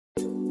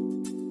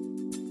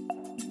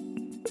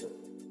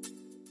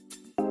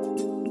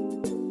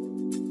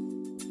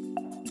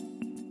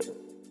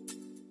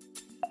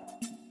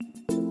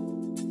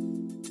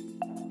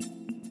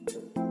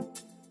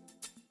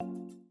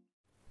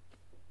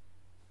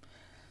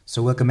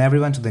So welcome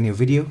everyone to the new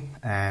video,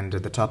 and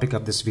the topic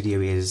of this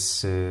video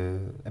is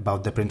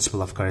about the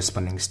principle of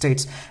corresponding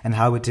states and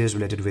how it is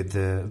related with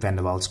the van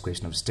der Waals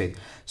equation of state.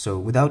 So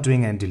without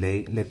doing any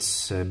delay,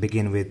 let's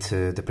begin with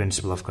the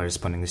principle of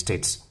corresponding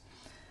states.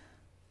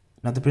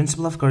 Now the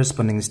principle of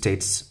corresponding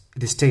states,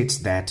 it states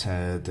that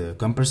the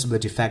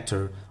compressibility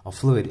factor of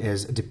fluid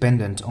is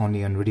dependent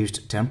only on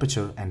reduced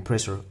temperature and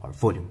pressure or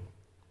volume.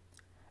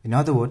 In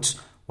other words,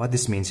 what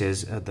this means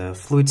is the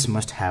fluids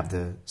must have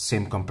the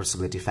same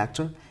compressibility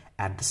factor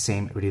at the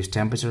same reduced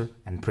temperature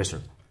and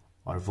pressure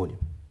or volume.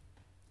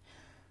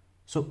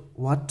 So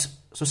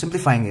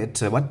simplifying it,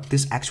 what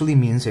this actually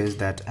means is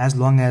that as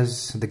long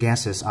as the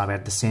gases are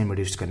at the same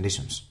reduced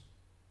conditions,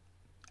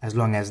 as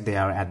long as they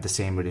are at the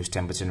same reduced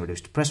temperature and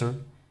reduced pressure,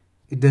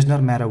 it does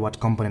not matter what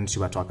components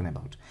you are talking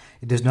about.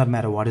 It does not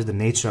matter what is the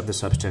nature of the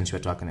substance you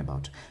are talking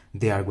about.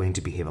 They are going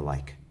to behave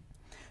alike.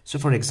 So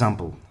for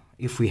example,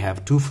 if we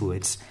have two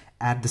fluids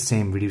at the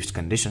same reduced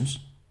conditions,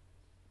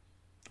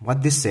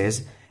 what this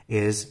says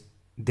is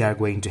they are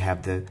going to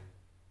have the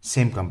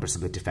same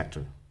compressibility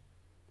factor,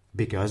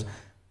 because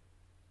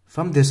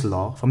from this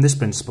law, from this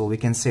principle, we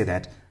can say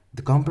that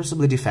the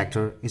compressibility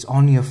factor is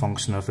only a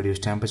function of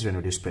reduced temperature and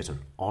reduced pressure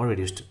or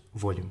reduced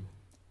volume.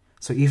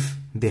 So if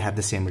they have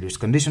the same reduced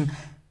conditions,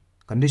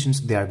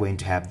 they are going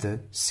to have the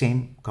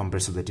same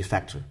compressibility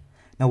factor.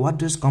 Now what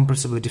does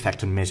compressibility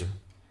factor measure?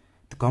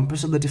 The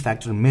compressibility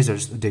factor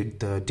measures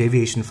the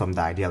deviation from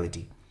the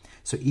ideality.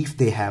 So if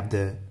they have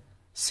the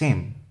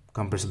same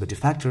compressibility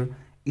factor,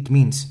 it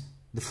means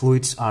the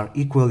fluids are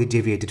equally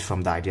deviated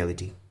from the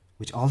ideality,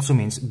 which also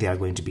means they are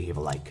going to behave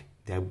alike.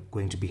 They are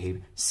going to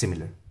behave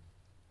similar.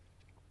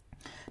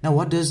 Now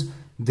what does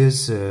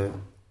this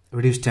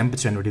reduced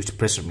temperature and reduced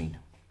pressure mean?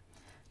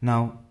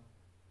 Now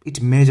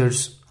it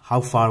measures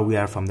how far we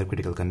are from the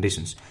critical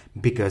conditions,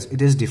 because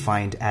it is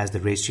defined as the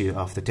ratio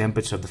of the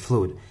temperature of the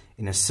fluid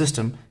in a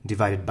system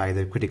divided by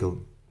the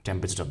critical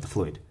temperature of the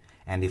fluid.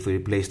 And if we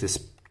replace this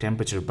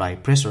temperature by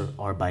pressure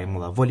or by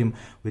molar volume,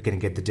 we can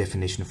get the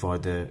definition for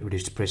the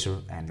reduced pressure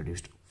and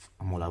reduced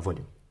molar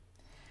volume.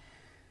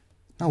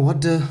 Now what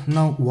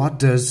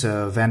does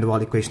van der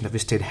Waals equation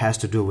of state has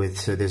to do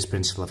with this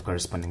principle of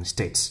corresponding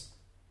states?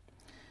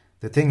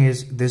 The thing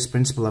is, this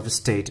principle of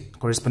state,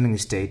 corresponding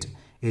state,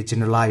 is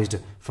generalized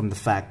from the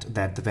fact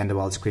that the van der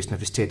Waals equation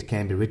of state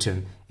can be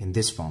written in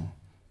this form.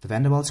 The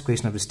van der Waals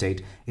equation of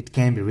state, it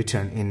can be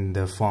written in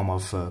the form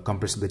of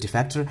compressibility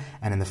factor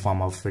and in the form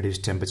of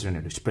reduced temperature and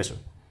reduced pressure,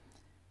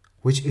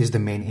 which is the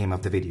main aim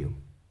of the video.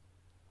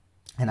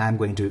 And I'm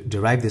going to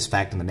derive this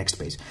fact in the next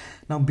page.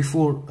 Now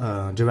before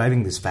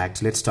deriving this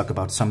fact, let's talk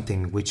about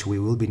something which we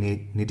will be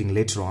needing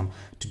later on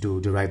to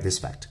derive this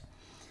fact.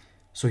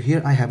 So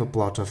here I have a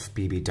plot of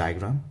PV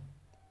diagram,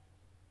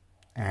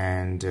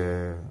 and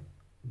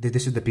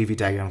this is the PV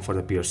diagram for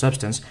the pure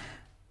substance.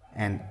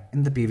 And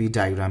in the PV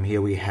diagram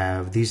here we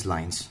have these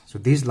lines. So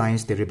these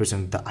lines, they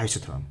represent the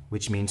isotherm,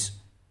 which means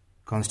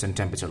constant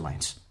temperature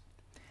lines.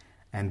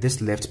 And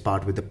this left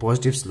part with the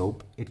positive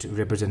slope, it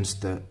represents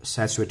the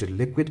saturated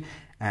liquid,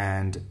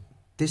 and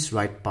this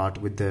right part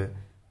with the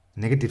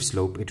negative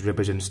slope, it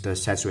represents the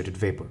saturated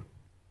vapor.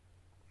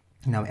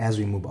 Now as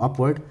we move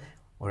upward,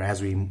 or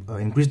as we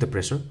increase the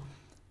pressure,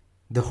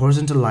 the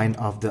horizontal line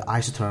of the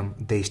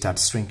isotherm, they start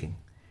shrinking.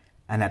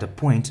 And at a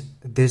point,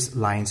 these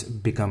lines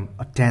become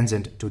a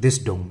tangent to this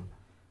dome.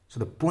 So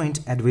the point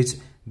at which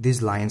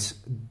this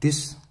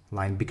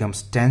line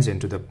becomes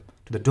tangent to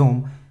the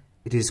dome,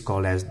 it is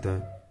called as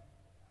the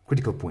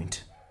critical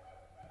point.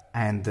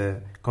 And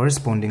the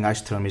corresponding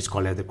isotherm is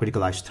called as the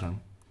critical isotherm.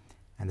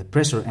 And the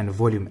pressure and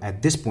volume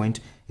at this point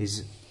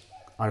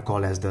are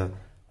called as the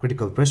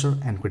critical pressure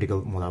and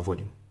critical molar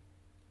volume.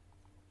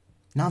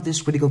 Now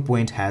this critical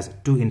point has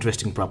two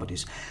interesting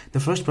properties. The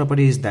first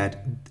property is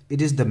that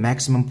it is the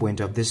maximum point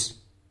of this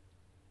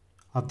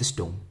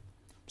dome.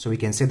 So we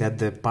can say that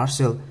the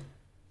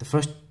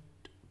first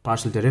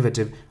partial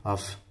derivative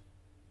of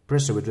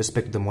pressure with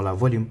respect to the molar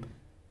volume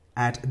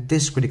at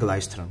this critical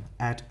isotherm,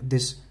 at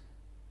this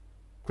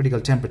critical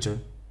temperature,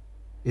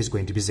 is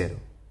going to be 0,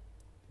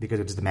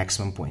 because it is the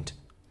maximum point.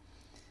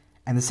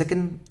 And the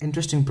second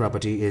interesting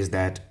property is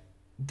that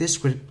this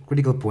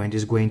critical point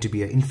is going to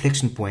be an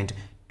inflection point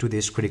to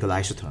this critical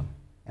isotherm.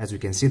 As we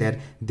can see that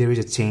there is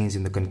a change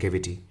in the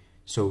concavity.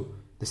 So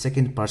the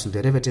second partial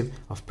derivative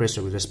of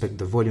pressure with respect to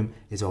the volume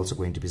is also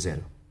going to be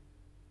 0.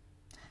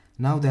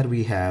 Now that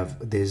we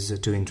have these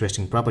two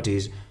interesting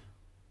properties,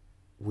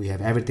 we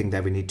have everything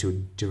that we need to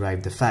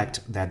derive the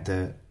fact that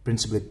the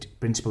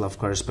principle of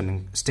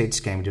corresponding states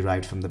can be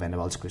derived from the van der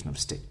Waals equation of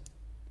state.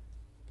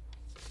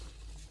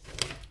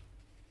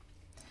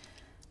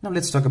 Now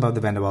let's talk about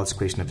the van der Waals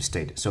equation of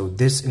state. So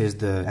this is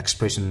the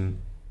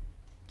expression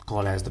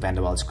called as the van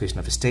der Waals equation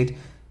of state.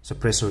 So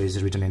pressure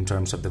is written in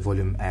terms of the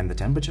volume and the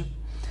temperature.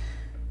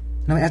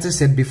 Now as I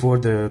said before,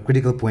 the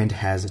critical point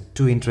has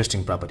two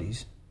interesting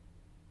properties.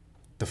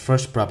 The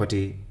first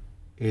property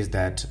is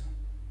that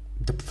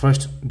the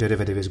first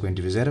derivative is going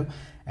to be 0,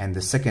 and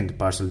the second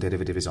partial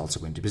derivative is also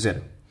going to be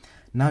 0.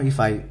 Now if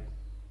I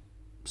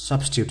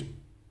substitute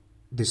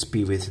this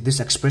p with this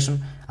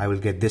expression, I will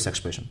get this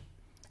expression.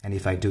 And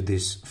if I do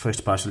this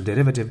first partial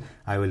derivative,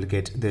 I will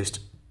get this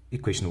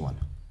equation 1.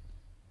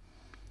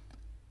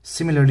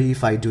 Similarly,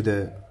 if I do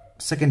the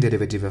second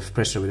derivative of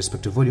pressure with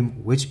respect to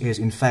volume, which is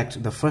in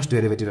fact the first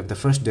derivative of the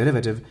first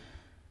derivative,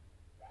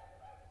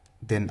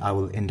 then I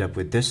will end up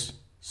with this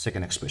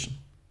second expression.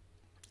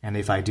 And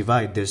if I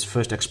divide this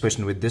first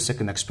expression with this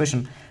second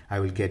expression, I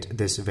will get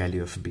this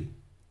value of b.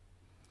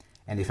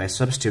 And if I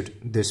substitute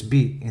this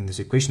b in this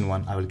equation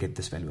 1, I will get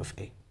this value of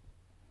a.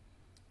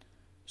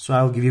 So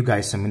I'll give you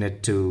guys a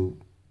minute to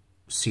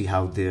see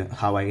how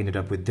I ended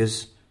up with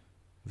this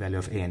value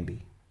of a and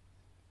b.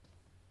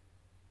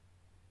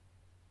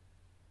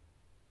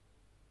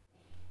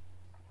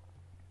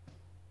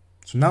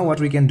 So now what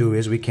we can do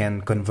is we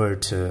can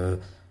convert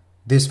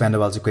this van der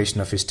Waals equation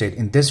of state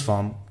in this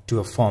form to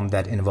a form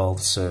that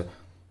involves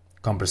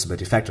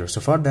compressibility factor.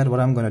 So for that, what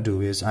I'm going to do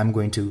is I'm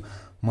going to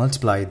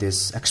multiply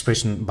this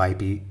expression by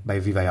v by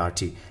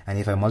rt. And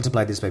if I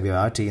multiply this by v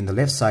by rt, in the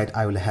left side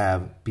I will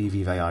have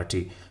pv by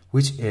rt,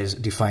 which is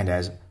defined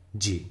as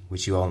g,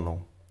 which you all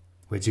know,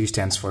 where g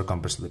stands for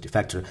compressibility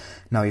factor.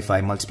 Now if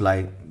I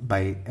multiply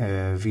by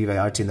v by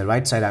rt in the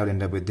right side, I will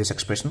end up with this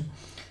expression.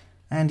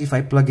 And if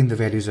I plug in the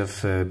values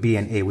of b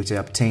and a, which I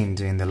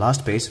obtained in the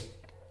last page,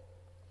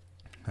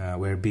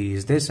 where b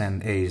is this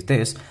and a is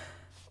this,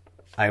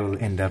 I will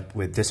end up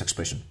with this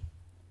expression.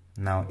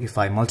 Now if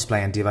I multiply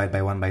and divide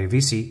by 1 by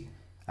vc,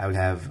 I will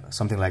have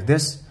something like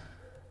this.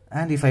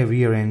 And if I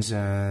rearrange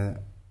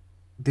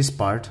this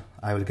part,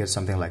 I will get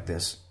something like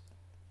this.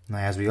 Now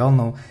as we all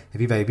know,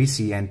 v by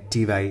vc and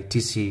t by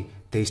tc,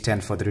 they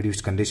stand for the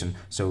reduced condition.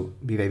 So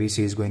v by vc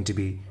is going to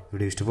be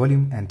reduced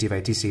volume and t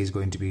by tc is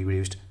going to be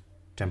reduced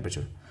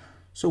temperature.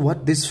 So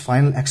what this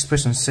final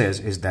expression says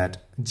is that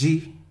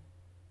g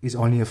is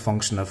only a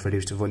function of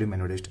reduced volume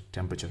and reduced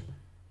temperature,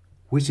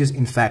 which is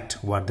in fact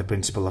what the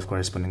principle of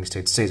corresponding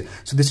states says.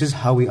 So this is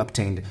how we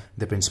obtained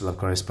the principle of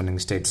corresponding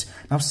states.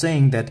 Now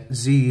saying that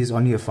z is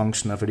only a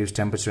function of reduced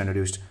temperature and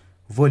reduced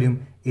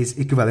volume is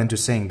equivalent to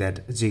saying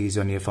that g is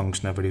only a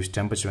function of reduced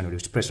temperature and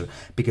reduced pressure,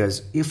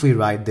 because if we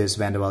write this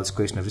van der Waals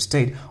equation of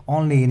state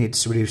only in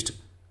its reduced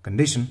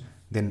condition,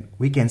 then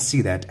we can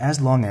see that as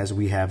long as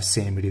we have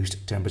same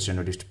reduced temperature and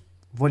reduced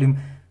volume,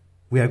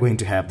 we are going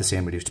to have the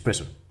same reduced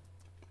pressure.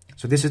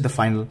 So this is the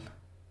final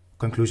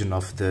conclusion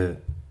of the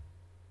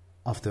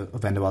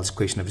van der Waals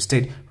equation of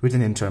state,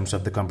 written in terms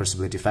of the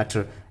compressibility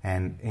factor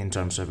and in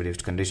terms of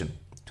reduced condition.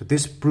 So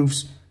this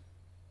proves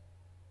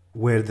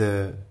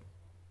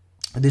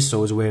this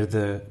shows where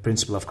the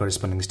principle of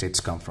corresponding states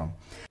come from.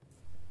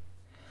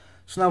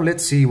 So now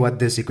let's see what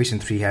this equation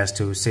 3 has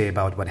to say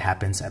about what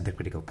happens at the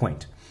critical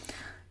point.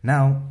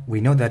 Now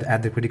we know that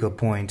at the critical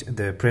point,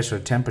 the pressure,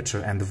 temperature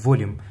and the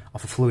volume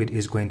of a fluid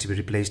is going to be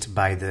replaced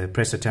by the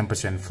pressure,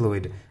 temperature and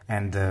fluid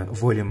and the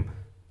volume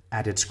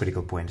at its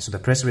critical point. So the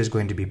pressure is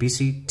going to be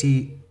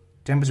Pc,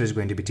 temperature is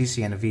going to be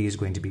Tc and V is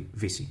going to be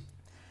Vc,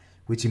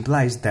 which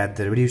implies that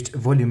the reduced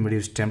volume,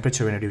 reduced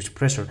temperature and reduced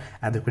pressure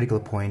at the critical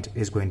point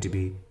is going to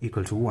be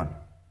equal to 1.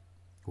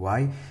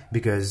 Why?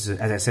 Because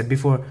as I said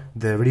before,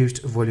 the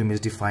reduced volume is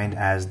defined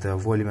as the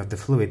volume of the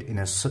fluid in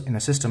a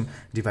system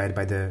divided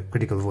by the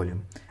critical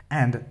volume.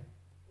 And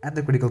at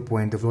the critical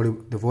point, the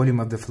volume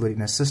of the fluid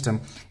in a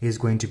system is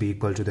going to be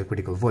equal to the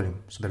critical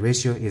volume. So the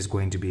ratio is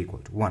going to be equal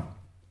to 1.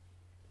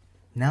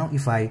 Now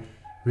if I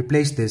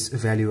replace this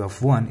value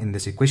of 1 in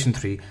this equation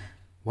 3,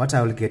 what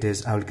I will get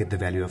is I will get the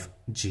value of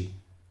g.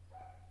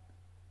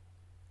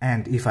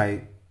 And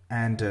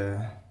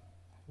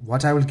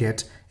what I will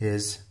get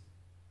is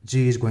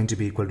g is going to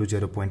be equal to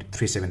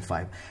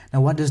 0.375.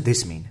 Now what does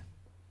this mean?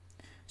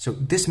 So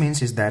this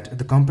means is that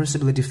the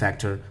compressibility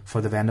factor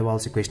for the van der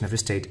Waals equation of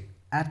state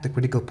at the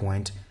critical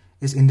point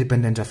is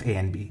independent of A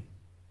and B,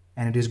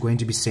 and it is going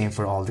to be same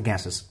for all the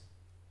gases.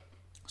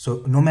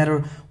 So no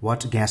matter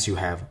what gas you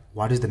have,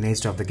 what is the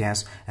nature of the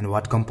gas and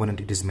what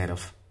component it is made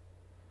of,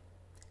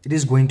 it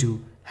is going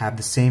to have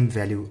the same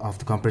value of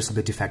the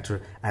compressibility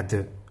factor at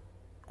the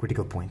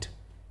critical point.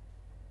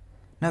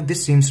 Now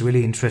this seems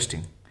really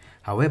interesting.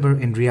 However,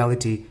 in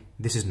reality,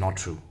 this is not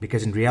true,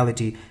 because in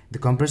reality, the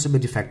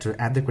compressibility factor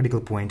at the critical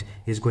point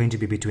is going to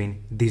be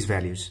between these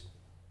values.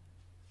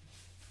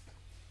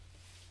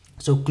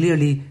 So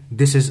clearly,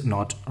 this is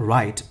not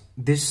right.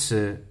 This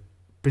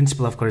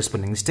principle of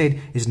corresponding state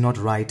is not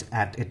right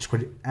at its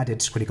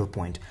critical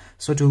point.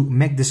 So to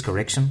make this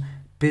correction,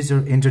 Pizzer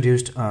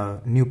introduced a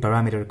new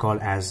parameter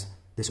called as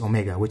this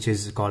omega, which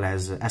is called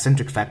as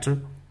eccentric factor,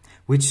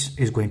 which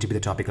is going to be the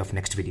topic of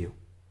next video.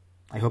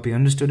 I hope you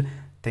understood.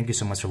 Thank you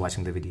so much for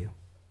watching the video.